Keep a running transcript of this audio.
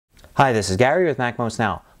Hi, this is Gary with MacMost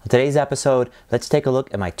Now. On today's episode, let's take a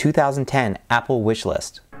look at my 2010 Apple wish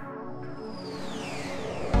list.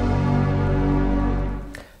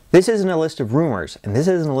 This isn't a list of rumors, and this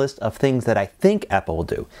isn't a list of things that I think Apple will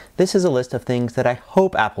do. This is a list of things that I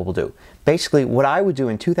hope Apple will do. Basically, what I would do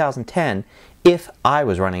in 2010 if I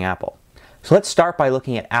was running Apple. So let's start by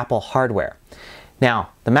looking at Apple hardware.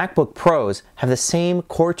 Now, the MacBook Pros have the same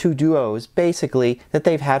Core 2 Duos, basically, that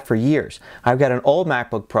they've had for years. I've got an old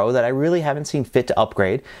MacBook Pro that I really haven't seen fit to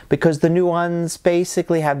upgrade because the new ones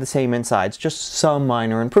basically have the same insides, just some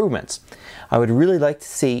minor improvements. I would really like to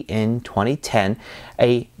see in 2010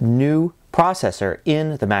 a new processor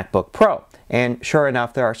in the MacBook Pro. And sure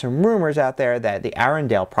enough, there are some rumors out there that the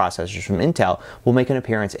Arendelle processors from Intel will make an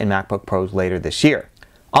appearance in MacBook Pros later this year.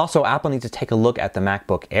 Also, Apple needs to take a look at the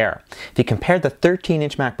MacBook Air. If you compare the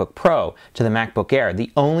 13-inch MacBook Pro to the MacBook Air, the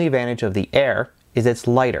only advantage of the Air is it's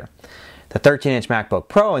lighter. The 13-inch MacBook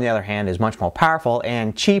Pro, on the other hand, is much more powerful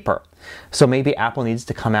and cheaper. So maybe Apple needs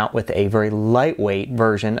to come out with a very lightweight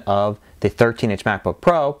version of the 13-inch MacBook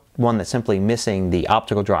Pro, one that's simply missing the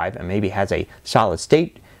optical drive and maybe has a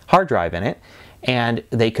solid-state hard drive in it, and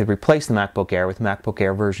they could replace the MacBook Air with MacBook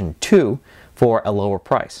Air version 2 for a lower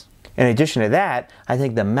price. In addition to that, I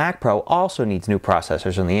think the Mac Pro also needs new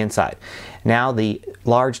processors on the inside. Now the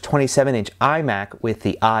large 27-inch iMac with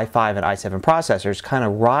the i5 and i7 processors kind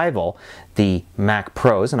of rival the Mac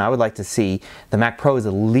Pros, and I would like to see the Mac Pros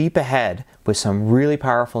leap ahead with some really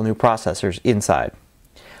powerful new processors inside.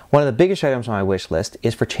 One of the biggest items on my wish list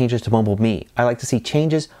is for changes to Mobile Me. I like to see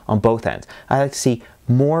changes on both ends. I like to see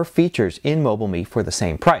more features in Mobile Me for the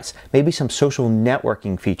same price. Maybe some social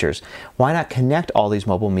networking features. Why not connect all these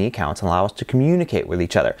Mobile Me accounts and allow us to communicate with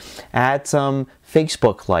each other? Add some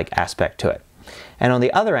Facebook-like aspect to it. And on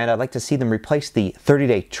the other end, I'd like to see them replace the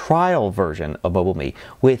 30-day trial version of Mobile Me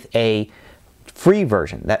with a free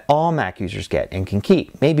version that all Mac users get and can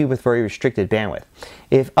keep, maybe with very restricted bandwidth.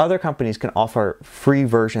 If other companies can offer free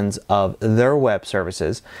versions of their web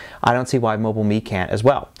services, I don't see why Mobile Me can't as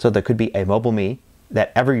well. So there could be a Mobile Me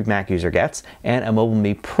that every Mac user gets and a Mobile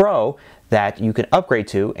Me Pro that you can upgrade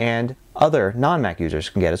to and other non-Mac users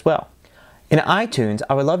can get as well. In iTunes,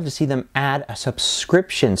 I would love to see them add a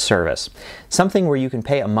subscription service, something where you can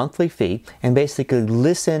pay a monthly fee and basically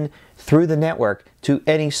listen through the network to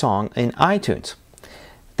any song in iTunes.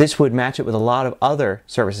 This would match it with a lot of other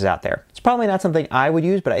services out there. It's probably not something I would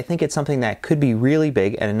use, but I think it's something that could be really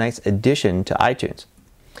big and a nice addition to iTunes.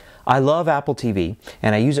 I love Apple TV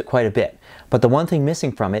and I use it quite a bit, but the one thing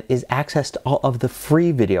missing from it is access to all of the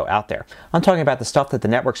free video out there. I'm talking about the stuff that the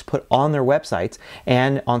networks put on their websites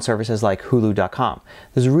and on services like Hulu.com.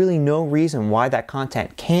 There's really no reason why that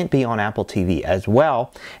content can't be on Apple TV as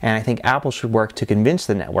well, and I think Apple should work to convince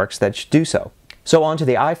the networks that it should do so. So on to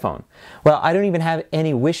the iPhone. Well, I don't even have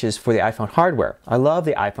any wishes for the iPhone hardware. I love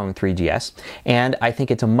the iPhone 3GS, and I think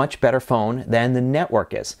it's a much better phone than the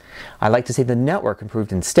network is. I like to see the network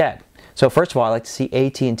improved instead. So first of all, I like to see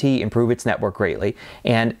AT&T improve its network greatly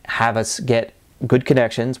and have us get good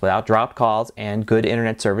connections without dropped calls and good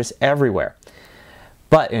internet service everywhere.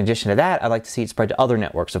 But in addition to that, I'd like to see it spread to other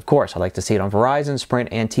networks, of course. I'd like to see it on Verizon, Sprint,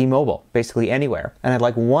 and T-Mobile, basically anywhere. And I'd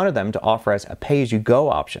like one of them to offer us a pay-as-you-go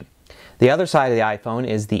option. The other side of the iPhone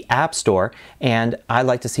is the App Store, and I'd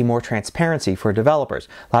like to see more transparency for developers.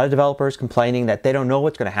 A lot of developers complaining that they don't know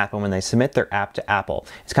what's going to happen when they submit their app to Apple.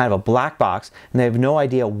 It's kind of a black box, and they have no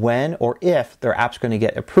idea when or if their app's going to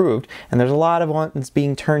get approved, and there's a lot of ones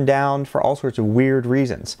being turned down for all sorts of weird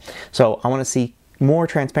reasons. So I want to see more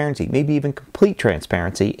transparency, maybe even complete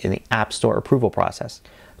transparency in the App Store approval process.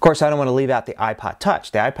 Of course, I don't want to leave out the iPod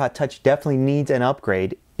Touch. The iPod Touch definitely needs an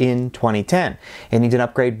upgrade in 2010. It needs an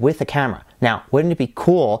upgrade with a camera. Now, wouldn't it be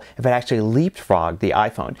cool if it actually leapfrogged the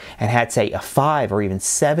iPhone and had, say, a 5 or even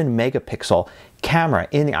 7 megapixel camera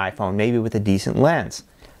in the iPhone, maybe with a decent lens?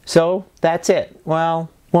 So that's it. Well,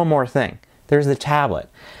 one more thing. There's the tablet.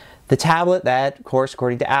 The tablet that, of course,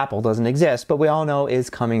 according to Apple, doesn't exist, but we all know is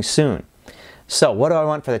coming soon. So what do I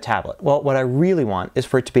want for the tablet? Well, what I really want is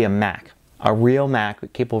for it to be a Mac. A real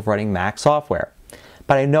Mac capable of running Mac software.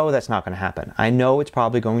 But I know that's not going to happen. I know it's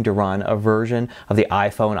probably going to run a version of the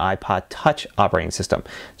iPhone iPod Touch operating system.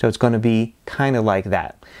 So it's going to be kind of like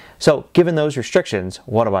that. So given those restrictions,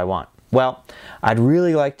 what do I want? Well, I'd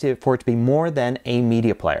really like for it to be more than a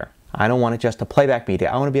media player. I don't want it just to playback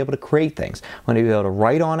media. I want to be able to create things. I want to be able to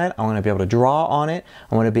write on it. I want to be able to draw on it.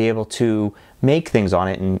 I want to be able to make things on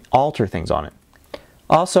it and alter things on it.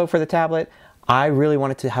 Also for the tablet, I really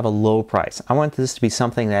want it to have a low price. I want this to be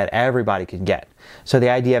something that everybody can get. So the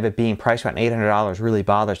idea of it being priced around $800 really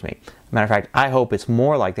bothers me. Matter of fact, I hope it's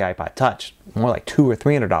more like the iPod Touch, more like $200 or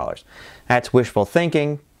 $300. That's wishful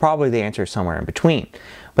thinking. Probably the answer is somewhere in between.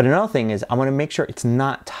 But another thing is I want to make sure it's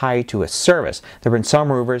not tied to a service. There have been some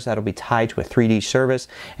routers that'll be tied to a 3G service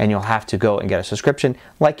and you'll have to go and get a subscription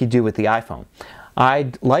like you do with the iPhone.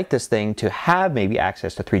 I'd like this thing to have maybe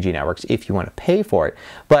access to 3G networks if you want to pay for it,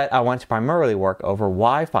 but I want it to primarily work over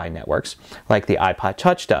Wi-Fi networks like the iPod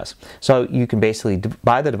Touch does. So you can basically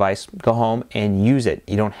buy the device, go home and use it.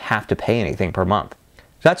 You don't have to pay anything per month.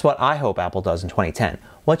 That's what I hope Apple does in 2010.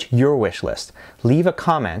 What's your wish list? Leave a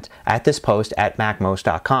comment at this post at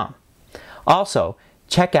MacMost.com. Also,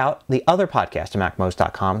 check out the other podcast at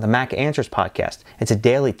MacMost.com, the Mac Answers podcast. It's a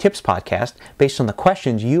daily tips podcast based on the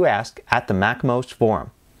questions you ask at the MacMost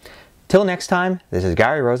forum. Till next time, this is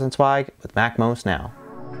Gary Rosenzweig with MacMost Now.